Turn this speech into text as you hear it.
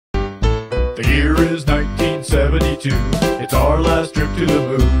The year is 1972. It's our last trip to the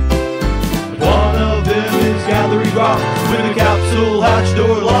moon. But one of them is gathering rocks when the capsule hatch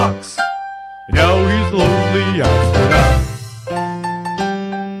door locks. And now he's the lonely astronaut.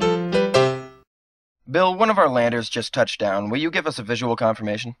 Bill, one of our landers just touched down. Will you give us a visual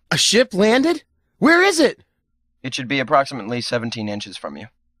confirmation? A ship landed? Where is it? It should be approximately 17 inches from you.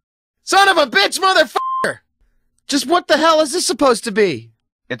 Son of a bitch, motherfucker! Just what the hell is this supposed to be?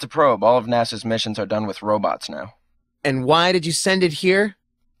 It's a probe. All of NASA's missions are done with robots now. And why did you send it here?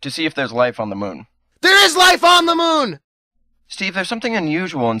 To see if there's life on the moon. There is life on the moon! Steve, there's something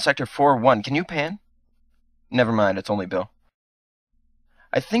unusual in Sector 4-1. Can you pan? Never mind, it's only Bill.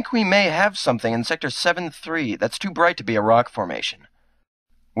 I think we may have something in Sector 7-3 that's too bright to be a rock formation.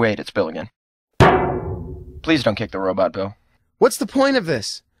 Wait, it's Bill again. Please don't kick the robot, Bill. What's the point of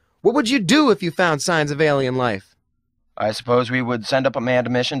this? What would you do if you found signs of alien life? I suppose we would send up a manned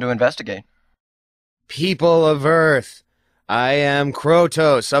mission to investigate. People of Earth, I am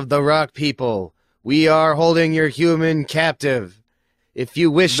Krotos of the Rock People. We are holding your human captive. If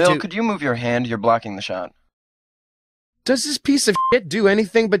you wish Bill, to... could you move your hand? You're blocking the shot. Does this piece of shit do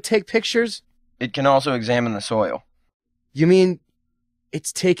anything but take pictures? It can also examine the soil. You mean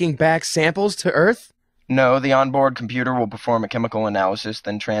it's taking back samples to Earth? No, the onboard computer will perform a chemical analysis,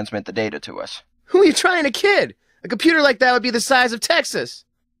 then transmit the data to us. Who are you trying to kid? A computer like that would be the size of Texas.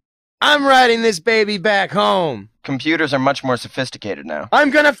 I'm riding this baby back home. Computers are much more sophisticated now.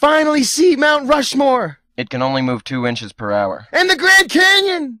 I'm gonna finally see Mount Rushmore. It can only move 2 inches per hour. And the Grand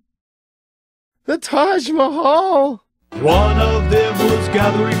Canyon. The Taj Mahal. One of them was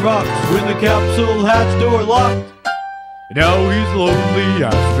gathering rocks when the capsule hatch door locked. And now he's the lonely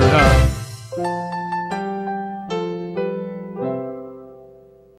astronaut.